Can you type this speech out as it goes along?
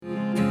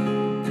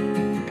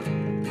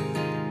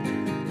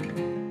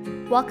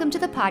Welcome to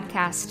the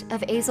podcast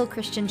of Azle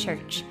Christian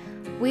Church.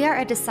 We are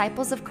a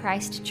Disciples of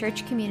Christ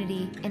church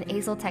community in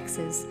Azle,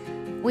 Texas.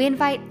 We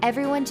invite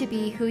everyone to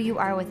be who you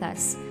are with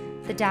us,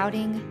 the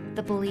doubting,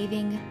 the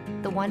believing,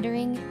 the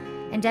wondering,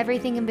 and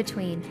everything in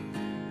between.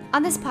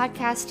 On this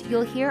podcast,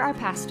 you'll hear our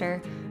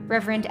pastor,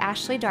 Reverend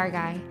Ashley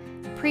Dargai,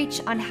 preach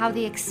on how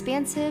the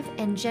expansive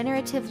and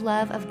generative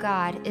love of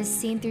God is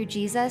seen through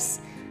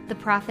Jesus, the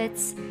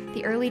prophets,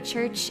 the early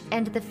church,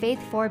 and the faith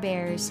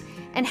forebears,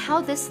 and how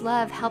this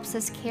love helps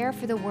us care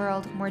for the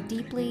world more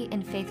deeply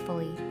and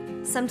faithfully.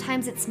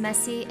 Sometimes it's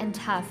messy and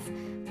tough,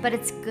 but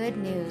it's good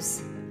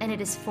news, and it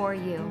is for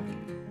you.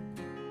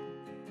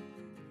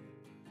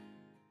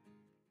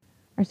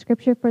 Our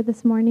scripture for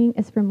this morning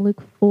is from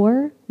Luke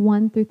 4,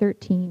 1 through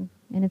 13,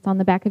 and it's on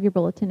the back of your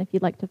bulletin if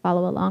you'd like to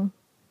follow along.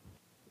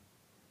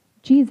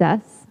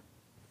 Jesus,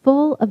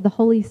 full of the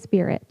Holy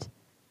Spirit,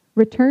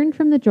 returned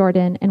from the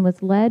Jordan and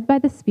was led by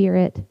the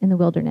Spirit in the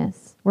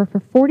wilderness, where for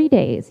 40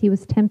 days he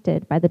was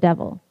tempted by the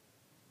devil.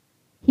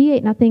 He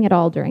ate nothing at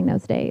all during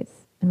those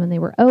days, and when they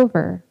were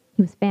over,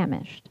 he was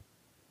famished.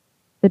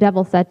 The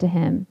devil said to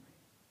him,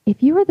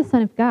 "If you are the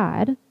Son of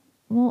God,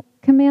 well,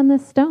 command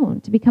this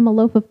stone to become a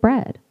loaf of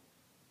bread."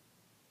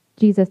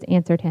 Jesus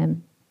answered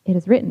him, "It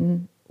is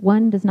written,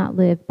 one does not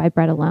live by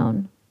bread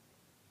alone."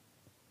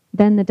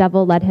 Then the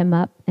devil led him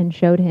up and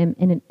showed him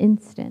in an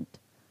instant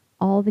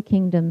all the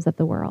kingdoms of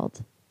the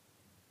world.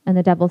 And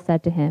the devil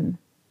said to him,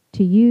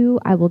 "To you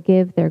I will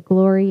give their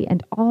glory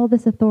and all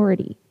this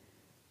authority,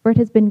 for it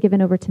has been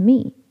given over to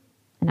me,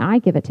 and I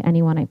give it to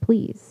anyone I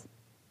please.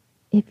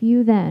 If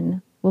you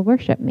then will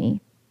worship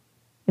me,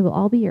 it will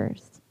all be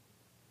yours."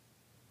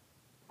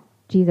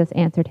 Jesus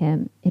answered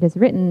him, "It is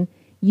written,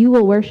 you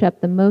will worship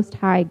the Most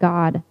High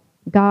God.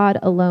 God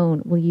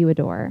alone will you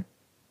adore."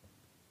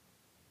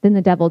 Then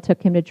the devil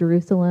took him to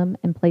Jerusalem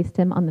and placed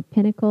him on the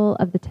pinnacle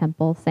of the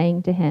temple,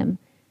 saying to him,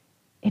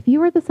 "If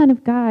you are the Son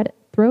of God,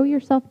 throw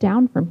yourself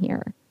down from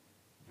here.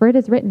 For it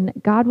is written,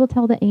 God will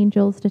tell the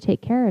angels to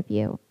take care of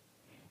you,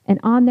 and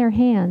on their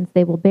hands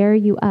they will bear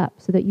you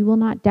up so that you will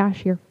not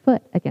dash your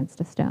foot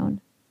against a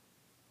stone."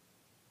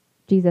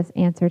 Jesus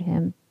answered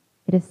him,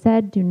 "It is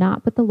said, do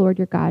not put the Lord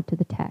your God to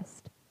the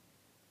test."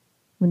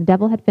 When the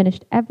devil had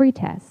finished every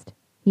test,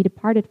 he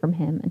departed from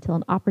him until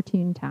an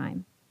opportune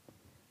time.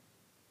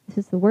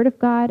 This is the word of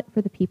God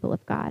for the people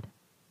of God.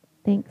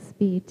 Thanks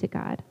be to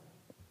God.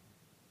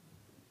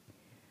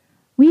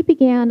 We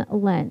began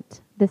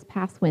Lent this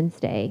past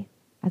Wednesday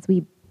as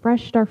we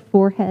brushed our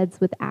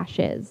foreheads with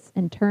ashes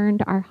and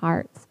turned our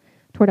hearts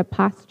toward a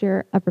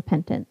posture of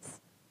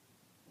repentance.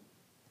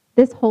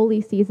 This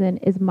holy season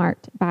is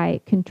marked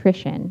by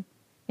contrition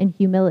and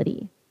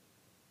humility.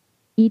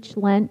 Each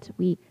Lent,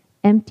 we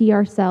empty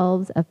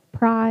ourselves of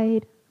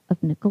pride,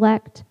 of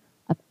neglect,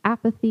 of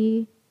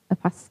apathy, of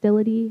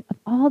hostility, of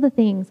all the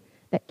things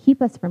that keep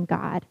us from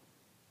God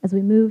as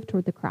we move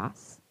toward the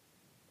cross.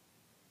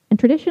 And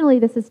traditionally,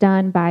 this is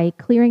done by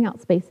clearing out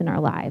space in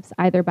our lives,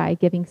 either by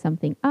giving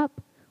something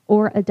up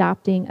or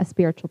adopting a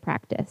spiritual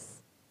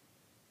practice.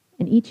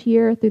 And each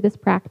year through this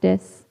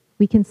practice,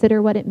 we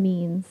consider what it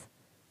means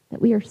that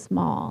we are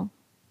small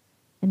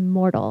and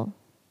mortal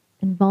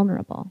and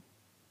vulnerable.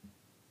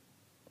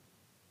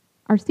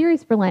 Our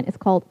series for Lent is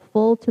called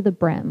Full to the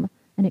Brim,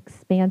 an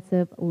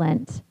expansive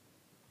Lent.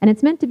 And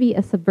it's meant to be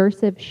a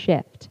subversive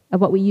shift of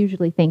what we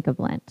usually think of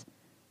Lent.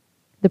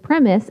 The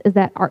premise is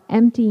that our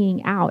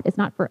emptying out is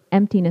not for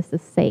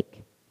emptiness'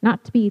 sake,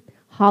 not to be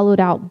hollowed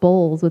out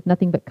bowls with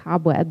nothing but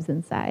cobwebs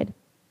inside.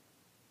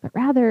 But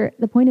rather,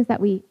 the point is that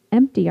we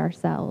empty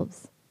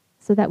ourselves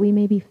so that we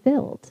may be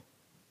filled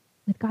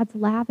with God's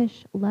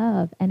lavish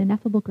love and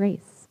ineffable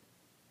grace.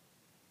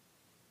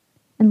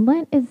 And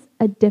Lent is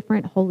a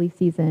different holy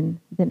season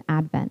than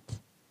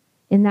Advent,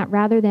 in that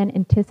rather than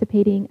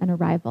anticipating an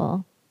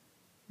arrival,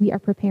 we are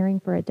preparing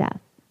for a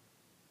death.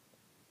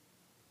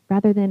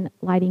 Rather than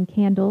lighting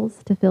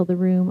candles to fill the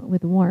room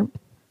with warmth,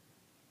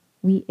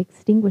 we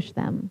extinguish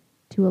them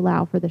to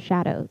allow for the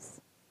shadows.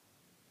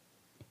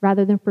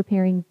 Rather than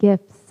preparing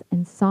gifts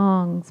and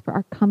songs for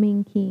our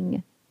coming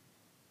King,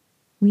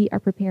 we are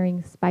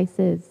preparing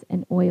spices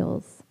and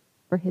oils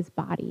for his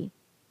body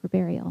for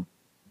burial.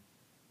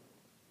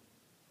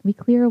 We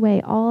clear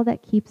away all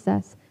that keeps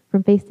us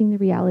from facing the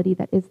reality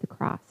that is the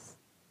cross,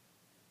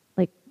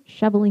 like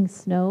shoveling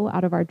snow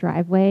out of our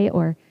driveway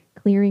or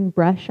clearing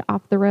brush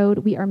off the road.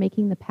 We are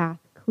making the path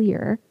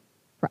clear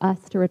for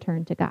us to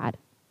return to God.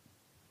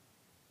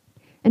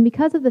 And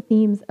because of the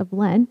themes of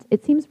Lent,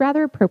 it seems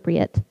rather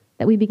appropriate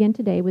that we begin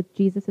today with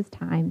Jesus'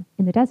 time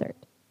in the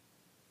desert.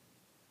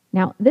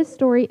 Now, this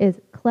story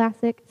is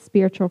classic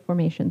spiritual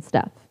formation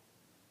stuff.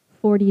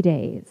 40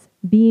 days,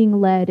 being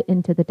led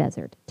into the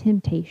desert,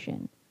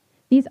 temptation.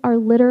 These are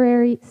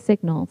literary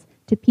signals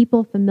to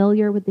people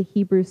familiar with the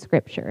Hebrew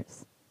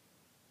scriptures.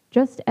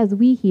 Just as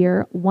we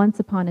hear once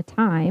upon a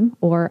time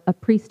or a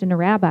priest and a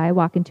rabbi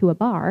walk into a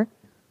bar,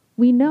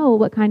 we know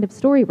what kind of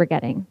story we're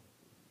getting.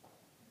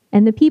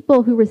 And the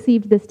people who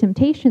received this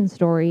temptation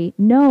story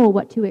know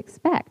what to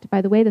expect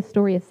by the way the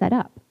story is set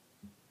up.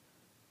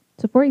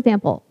 So for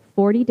example,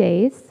 40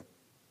 days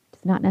to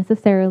does not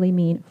necessarily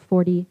mean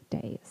 40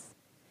 days.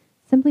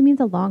 It simply means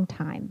a long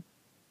time.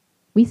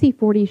 We see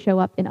 40 show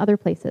up in other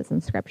places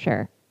in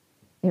Scripture.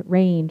 It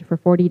rained for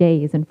 40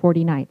 days and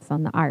 40 nights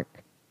on the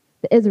ark.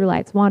 The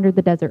Israelites wandered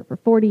the desert for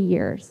 40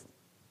 years.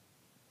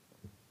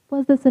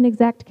 Was this an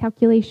exact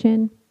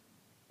calculation?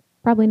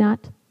 Probably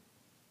not.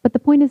 But the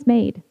point is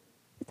made.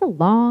 It's a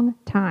long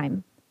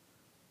time.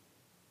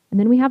 And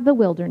then we have the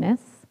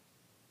wilderness,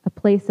 a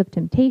place of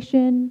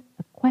temptation,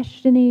 of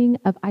questioning,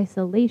 of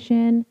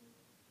isolation.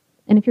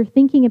 And if you're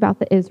thinking about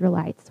the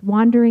Israelites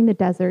wandering the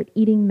desert,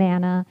 eating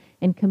manna,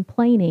 and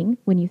complaining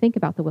when you think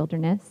about the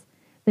wilderness,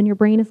 then your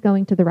brain is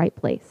going to the right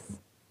place.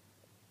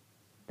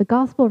 The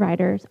gospel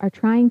writers are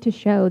trying to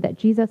show that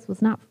Jesus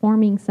was not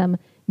forming some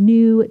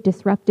new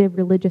disruptive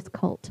religious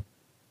cult,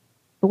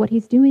 but what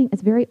he's doing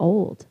is very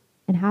old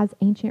and has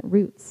ancient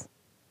roots.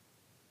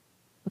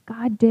 What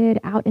God did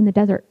out in the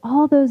desert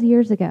all those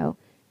years ago,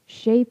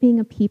 shaping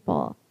a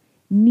people,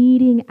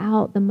 kneading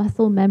out the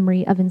muscle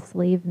memory of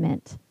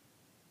enslavement,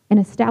 and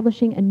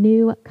establishing a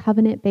new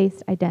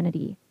covenant-based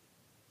identity,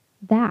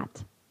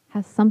 that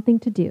has something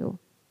to do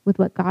with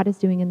what God is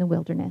doing in the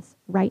wilderness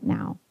right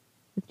now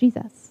with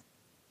Jesus.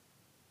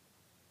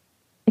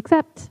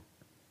 Except,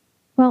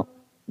 well,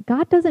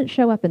 God doesn't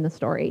show up in the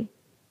story.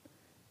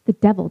 The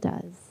devil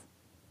does.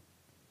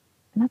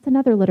 And that's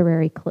another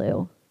literary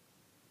clue.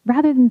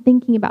 Rather than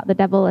thinking about the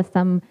devil as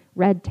some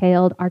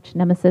red-tailed arch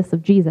nemesis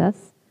of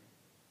Jesus,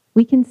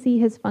 we can see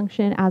his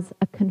function as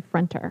a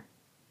confronter,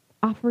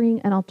 offering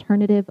an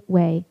alternative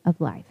way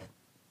of life.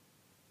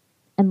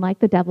 And like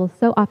the devil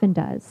so often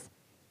does,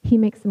 he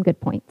makes some good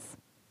points.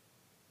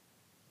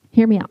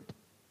 Hear me out.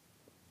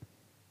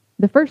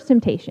 The first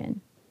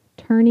temptation,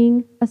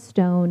 turning a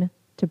stone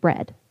to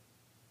bread.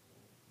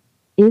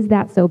 Is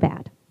that so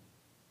bad?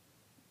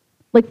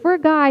 Like for a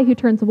guy who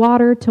turns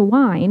water to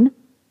wine,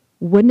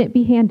 wouldn't it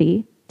be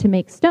handy to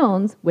make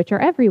stones, which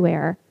are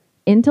everywhere,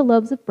 into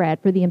loaves of bread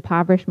for the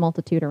impoverished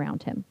multitude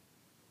around him?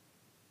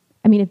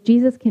 I mean, if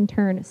Jesus can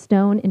turn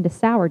stone into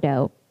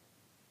sourdough,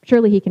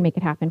 surely he can make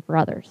it happen for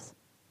others.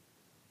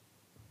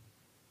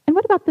 And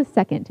what about the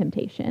second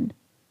temptation?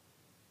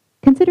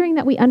 Considering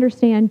that we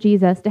understand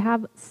Jesus to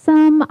have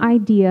some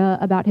idea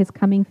about his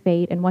coming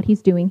fate and what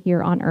he's doing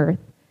here on earth,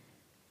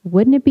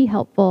 wouldn't it be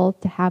helpful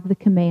to have the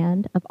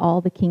command of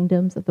all the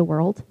kingdoms of the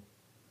world?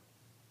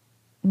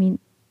 I mean,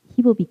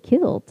 he will be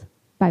killed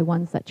by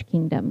one such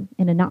kingdom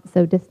in a not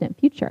so distant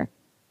future.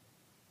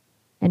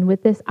 And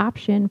with this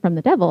option from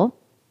the devil,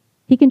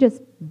 he can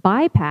just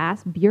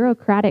bypass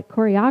bureaucratic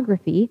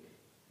choreography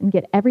and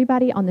get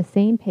everybody on the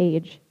same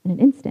page in an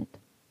instant.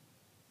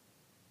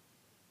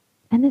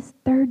 And this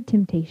third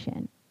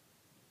temptation,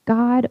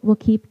 God will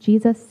keep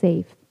Jesus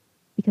safe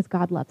because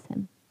God loves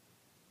him.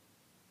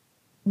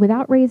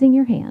 Without raising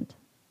your hand,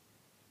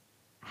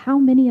 how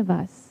many of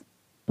us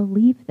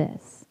believe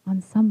this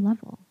on some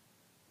level?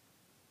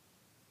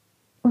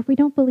 Or if we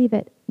don't believe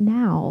it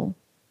now,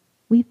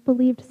 we've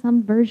believed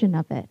some version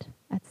of it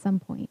at some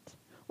point.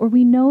 Or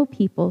we know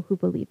people who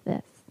believe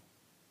this.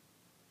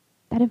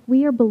 That if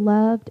we are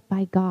beloved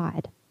by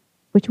God,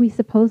 which we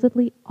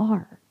supposedly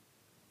are,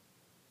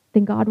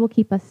 then God will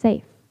keep us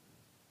safe.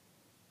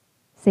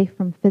 Safe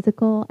from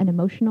physical and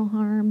emotional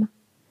harm,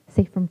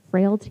 safe from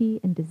frailty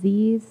and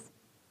disease,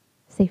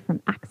 safe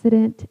from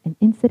accident and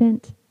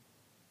incident,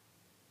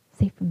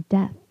 safe from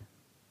death.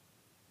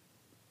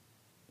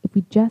 If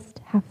we just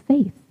have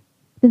faith,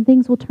 then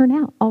things will turn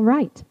out all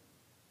right.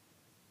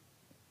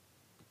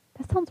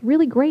 That sounds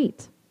really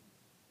great.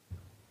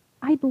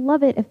 I'd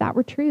love it if that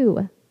were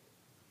true.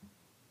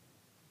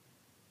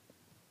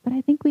 But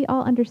I think we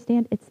all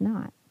understand it's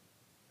not.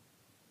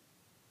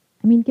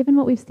 I mean, given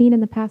what we've seen in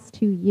the past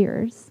 2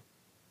 years,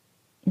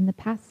 in the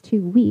past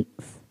 2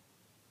 weeks,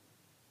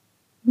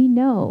 we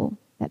know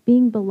that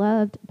being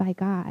beloved by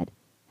God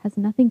has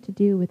nothing to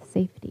do with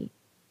safety.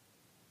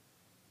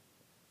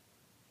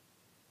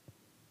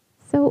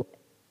 So,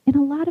 in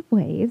a lot of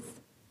ways,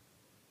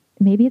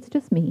 maybe it's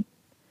just me,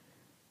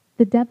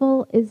 the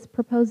devil is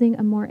proposing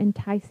a more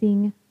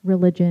enticing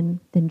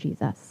religion than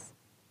Jesus.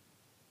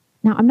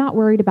 Now, I'm not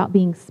worried about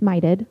being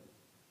smote,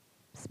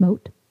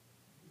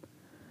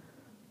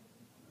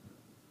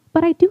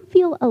 but I do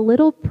feel a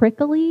little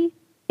prickly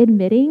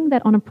admitting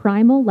that on a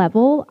primal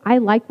level, I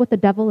like what the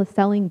devil is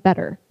selling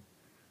better.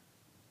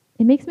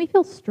 It makes me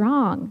feel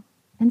strong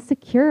and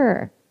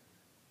secure.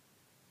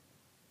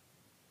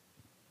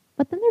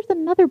 But then there's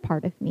another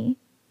part of me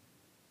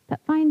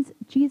that finds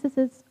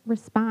Jesus'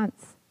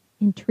 response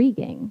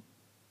intriguing.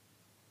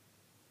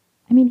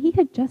 I mean, he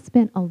had just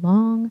spent a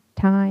long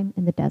time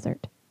in the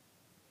desert.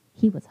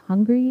 He was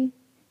hungry,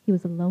 he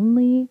was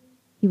lonely,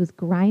 he was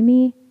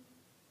grimy.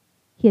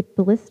 He had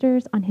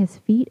blisters on his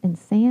feet and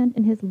sand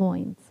in his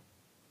loins.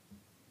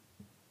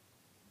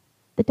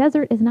 The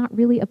desert is not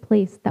really a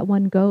place that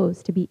one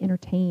goes to be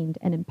entertained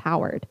and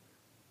empowered.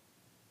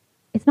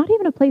 It's not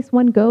even a place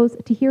one goes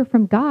to hear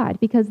from God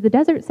because the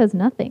desert says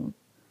nothing.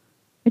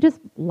 It just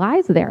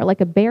lies there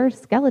like a bare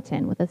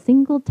skeleton with a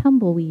single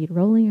tumbleweed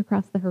rolling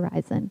across the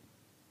horizon.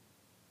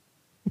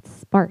 It's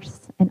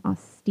sparse and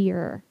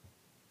austere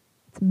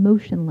It's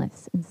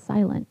motionless and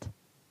silent.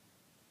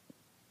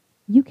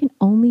 You can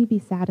only be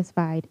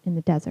satisfied in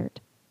the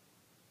desert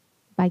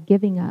by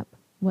giving up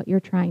what you're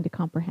trying to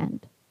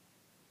comprehend.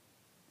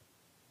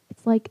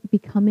 It's like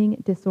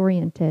becoming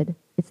disoriented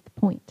is the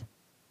point.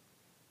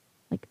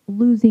 Like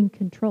losing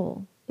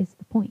control is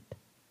the point.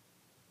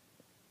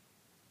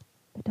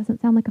 That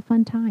doesn't sound like a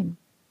fun time.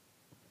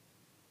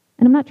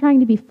 And I'm not trying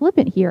to be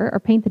flippant here or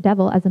paint the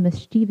devil as a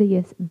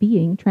mischievous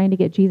being trying to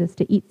get Jesus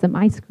to eat some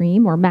ice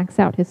cream or max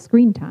out his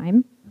screen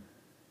time.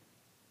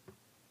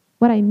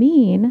 What I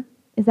mean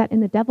is that in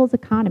the devil's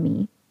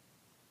economy,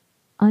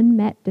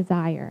 unmet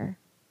desire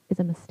is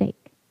a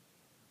mistake.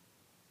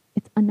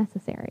 It's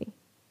unnecessary.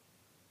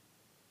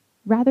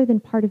 Rather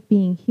than part of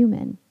being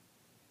human,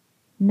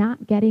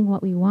 not getting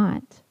what we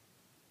want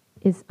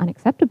is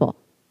unacceptable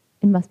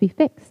and must be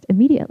fixed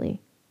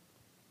immediately.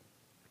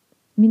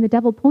 I mean, the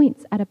devil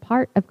points at a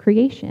part of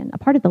creation, a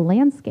part of the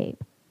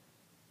landscape,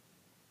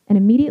 and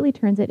immediately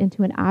turns it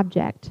into an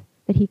object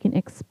that he can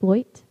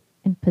exploit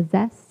and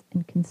possess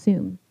and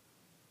consume.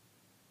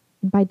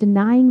 And by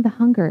denying the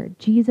hunger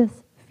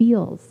Jesus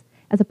feels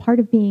as a part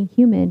of being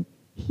human,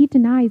 he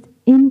denies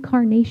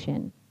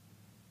incarnation,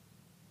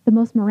 the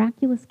most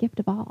miraculous gift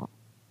of all.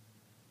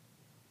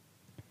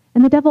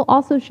 And the devil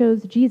also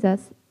shows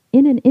Jesus,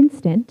 in an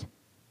instant,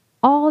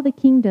 all the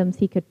kingdoms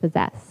he could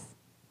possess.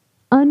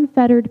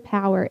 Unfettered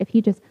power if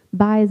he just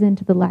buys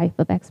into the life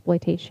of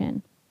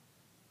exploitation.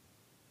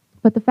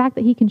 But the fact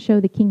that he can show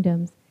the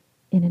kingdoms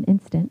in an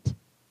instant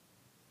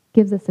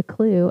gives us a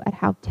clue at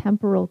how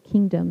temporal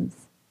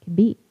kingdoms can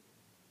be.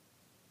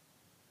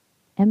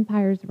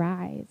 Empires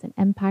rise and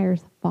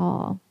empires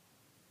fall.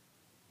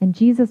 And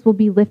Jesus will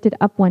be lifted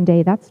up one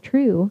day, that's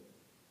true.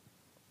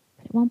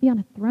 But it won't be on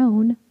a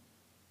throne,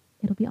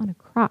 it'll be on a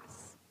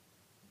cross.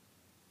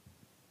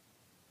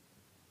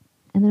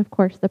 And then, of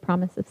course, the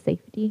promise of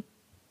safety.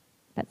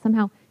 That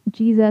somehow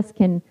Jesus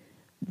can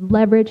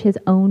leverage his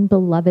own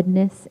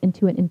belovedness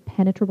into an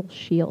impenetrable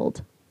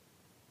shield.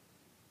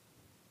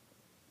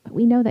 But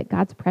we know that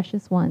God's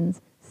precious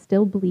ones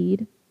still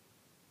bleed,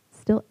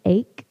 still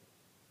ache,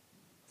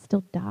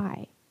 still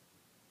die.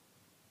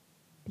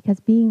 Because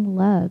being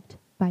loved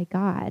by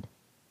God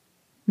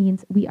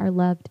means we are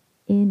loved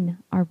in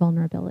our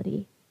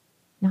vulnerability,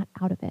 not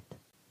out of it.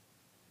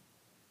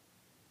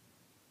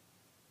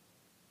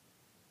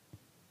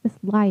 This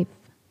life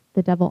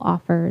the devil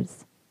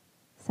offers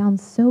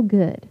sounds so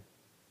good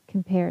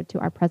compared to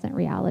our present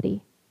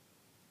reality.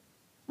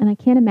 And I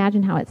can't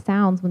imagine how it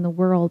sounds when the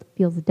world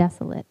feels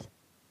desolate.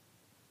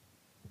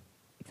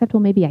 Except,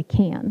 well, maybe I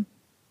can.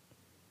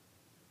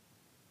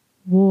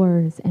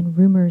 Wars and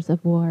rumors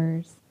of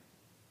wars,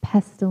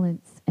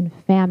 pestilence and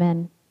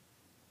famine.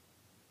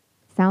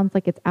 Sounds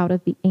like it's out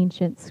of the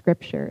ancient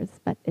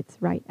scriptures, but it's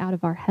right out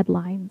of our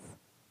headlines.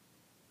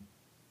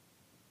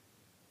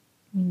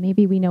 I mean,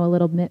 maybe we know a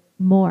little bit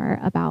more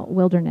about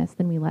wilderness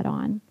than we let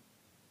on.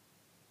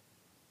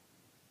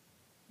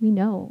 We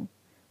know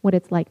what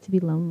it's like to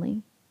be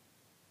lonely,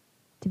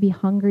 to be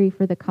hungry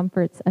for the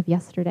comforts of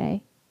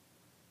yesterday,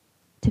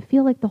 to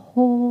feel like the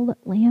whole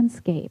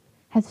landscape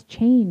has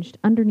changed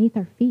underneath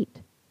our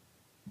feet.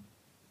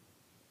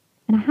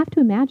 And I have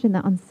to imagine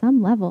that on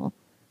some level,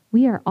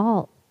 we are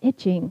all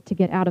itching to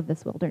get out of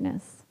this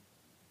wilderness.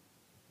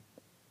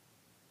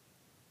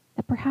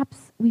 That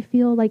perhaps we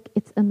feel like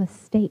it's a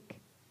mistake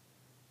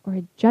or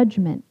a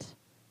judgment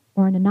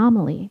or an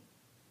anomaly.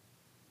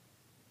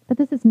 That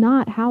this is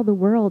not how the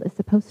world is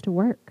supposed to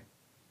work.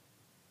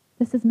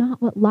 This is not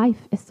what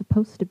life is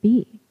supposed to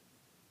be.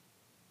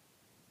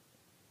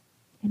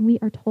 And we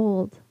are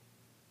told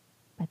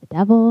by the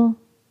devil,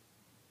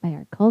 by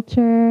our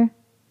culture,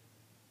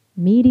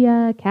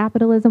 media,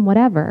 capitalism,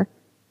 whatever,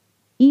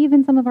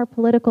 even some of our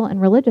political and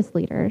religious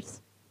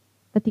leaders,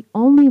 that the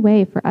only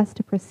way for us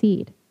to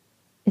proceed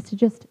is to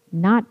just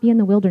not be in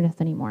the wilderness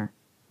anymore.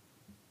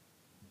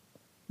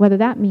 Whether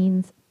that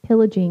means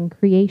pillaging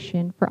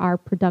creation for our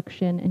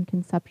production and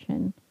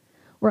consumption,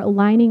 or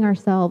aligning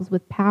ourselves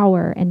with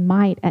power and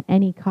might at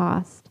any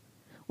cost,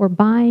 or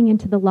buying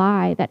into the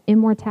lie that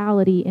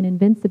immortality and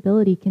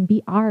invincibility can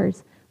be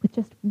ours with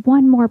just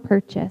one more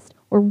purchase,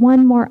 or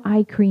one more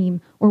eye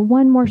cream, or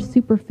one more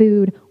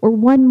superfood, or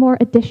one more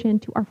addition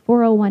to our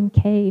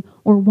 401k,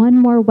 or one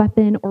more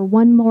weapon, or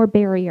one more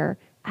barrier,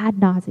 ad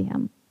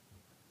nauseum.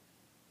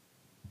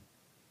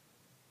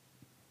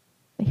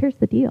 But here's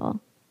the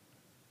deal.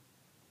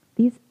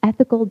 These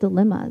ethical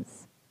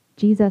dilemmas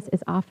Jesus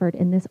is offered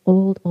in this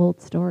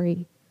old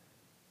story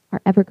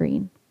are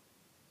evergreen.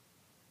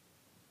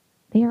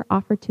 They are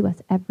offered to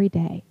us every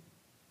day.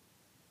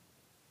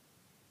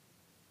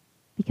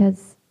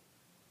 Because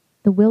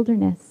the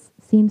wilderness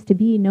seems to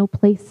be no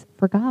place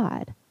for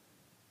God,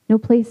 no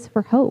place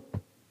for hope.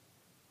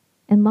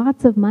 And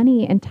lots of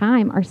money and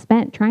time are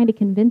spent trying to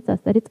convince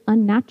us that it's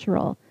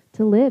unnatural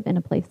to live in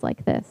a place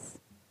like this.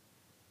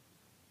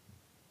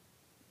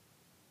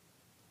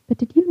 But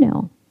did you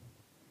know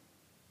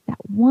that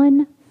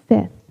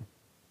 1/5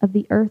 of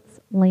the Earth's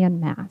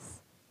landmass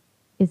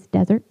is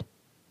desert?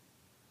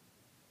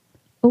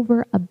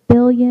 Over 1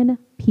 billion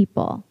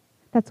people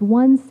That's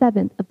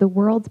 1/7 of the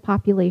world's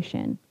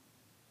population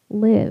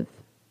live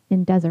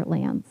in desert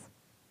lands.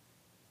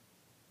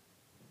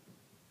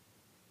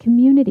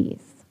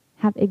 Communities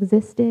have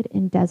existed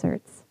in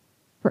deserts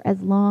for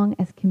as long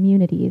as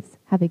communities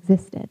have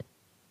existed.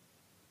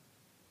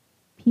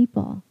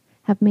 People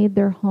have made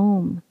their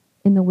home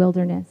in the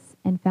wilderness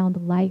and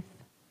found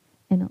life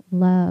and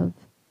love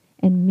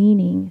and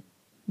meaning,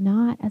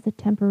 not as a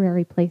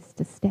temporary place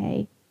to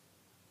stay,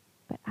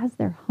 but as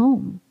their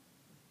home.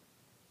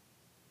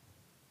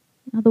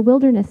 Now, the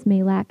wilderness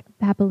may lack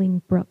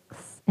babbling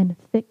brooks and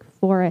thick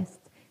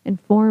forests and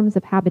forms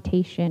of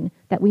habitation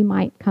that we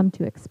might come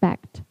to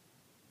expect.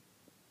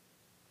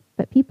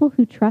 But people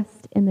who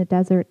trust in the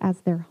desert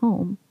as their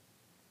home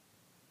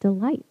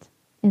delight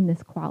in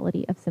this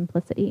quality of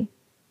simplicity.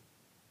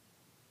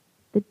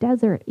 The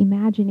desert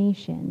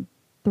imagination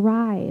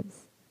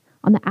thrives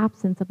on the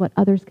absence of what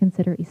others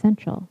consider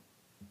essential.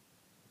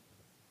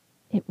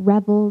 It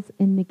revels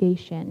in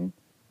negation,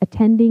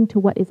 attending to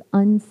what is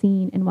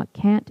unseen and what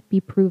can't be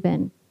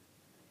proven.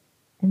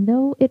 And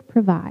though it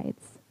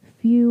provides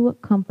few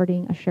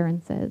comforting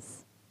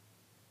assurances,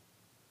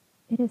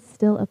 it is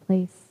still a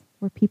place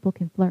where people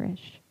can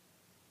flourish.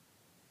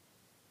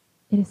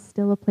 It is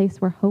still a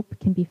place where hope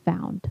can be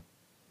found,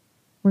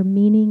 where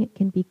meaning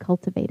can be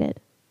cultivated.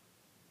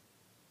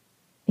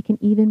 It can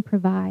even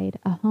provide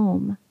a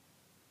home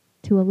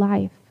to a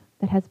life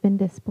that has been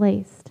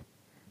displaced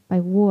by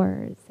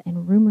wars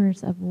and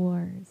rumors of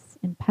wars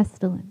and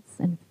pestilence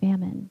and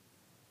famine.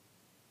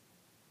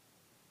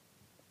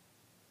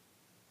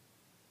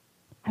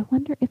 I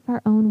wonder if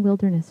our own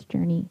wilderness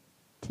journey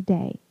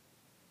today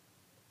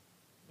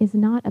is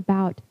not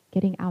about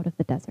getting out of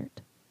the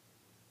desert.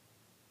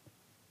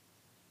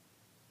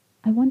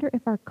 I wonder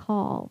if our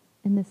call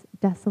in this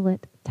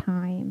desolate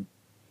time,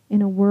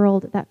 in a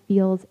world that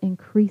feels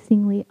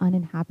increasingly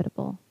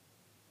uninhabitable,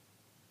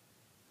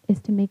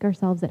 is to make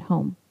ourselves at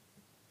home.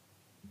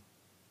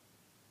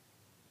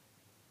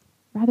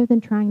 Rather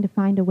than trying to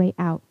find a way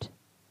out,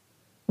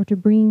 or to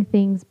bring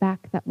things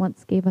back that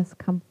once gave us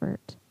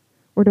comfort,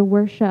 or to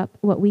worship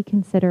what we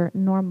consider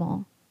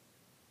normal,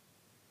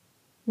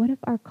 what if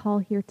our call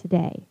here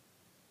today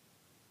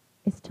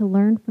is to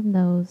learn from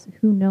those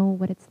who know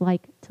what it's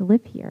like to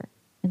live here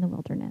in the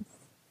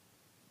wilderness?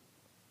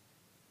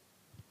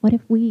 What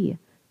if we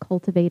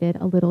cultivated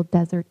a little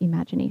desert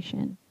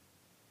imagination?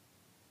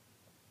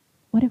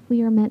 What if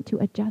we are meant to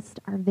adjust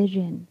our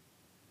vision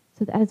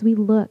so that as we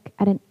look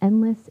at an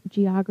endless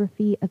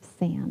geography of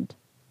sand,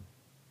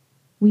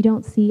 we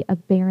don't see a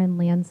barren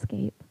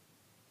landscape,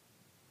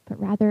 but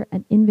rather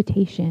an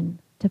invitation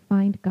to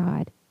find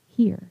God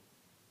here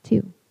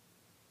too?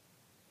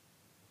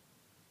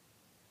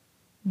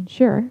 And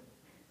sure,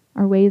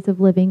 our ways of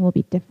living will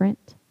be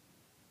different.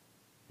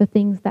 The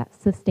things that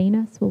sustain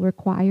us will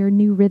require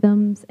new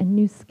rhythms and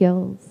new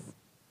skills.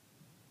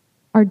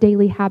 Our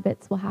daily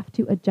habits will have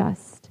to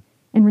adjust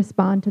and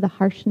respond to the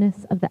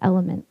harshness of the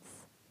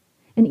elements.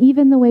 And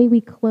even the way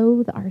we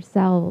clothe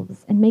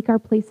ourselves and make our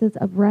places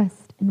of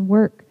rest and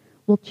work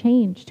will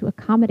change to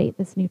accommodate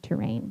this new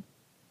terrain.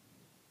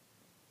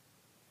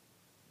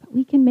 But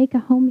we can make a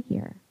home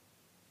here.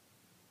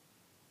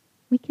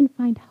 We can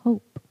find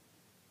hope.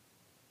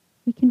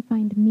 We can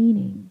find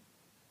meaning.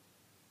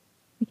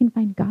 We can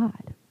find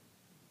God.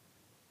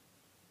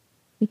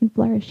 We can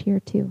flourish here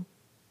too.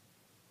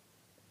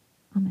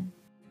 Amen.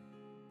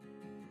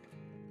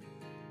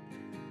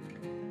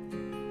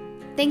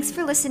 Thanks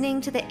for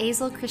listening to the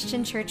Azel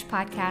Christian Church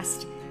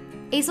podcast.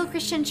 Azel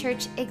Christian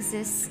Church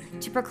exists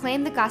to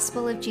proclaim the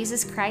gospel of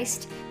Jesus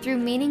Christ through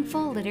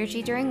meaningful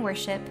liturgy during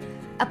worship,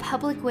 a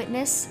public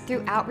witness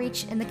through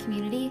outreach in the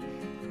community,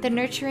 the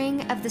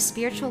nurturing of the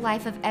spiritual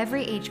life of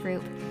every age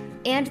group,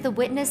 and the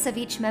witness of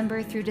each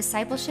member through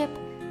discipleship,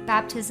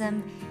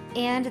 baptism,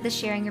 and the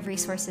sharing of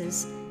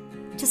resources.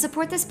 To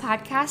support this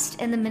podcast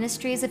and the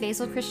ministries of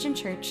Azel Christian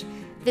Church,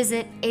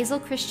 visit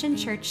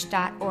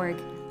azelchristianchurch.org.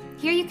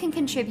 Here you can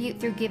contribute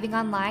through giving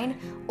online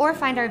or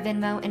find our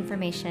Venmo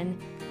information.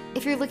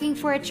 If you're looking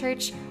for a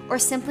church or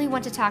simply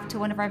want to talk to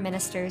one of our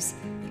ministers,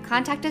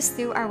 contact us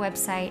through our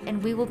website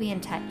and we will be in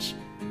touch.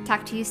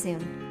 Talk to you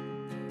soon.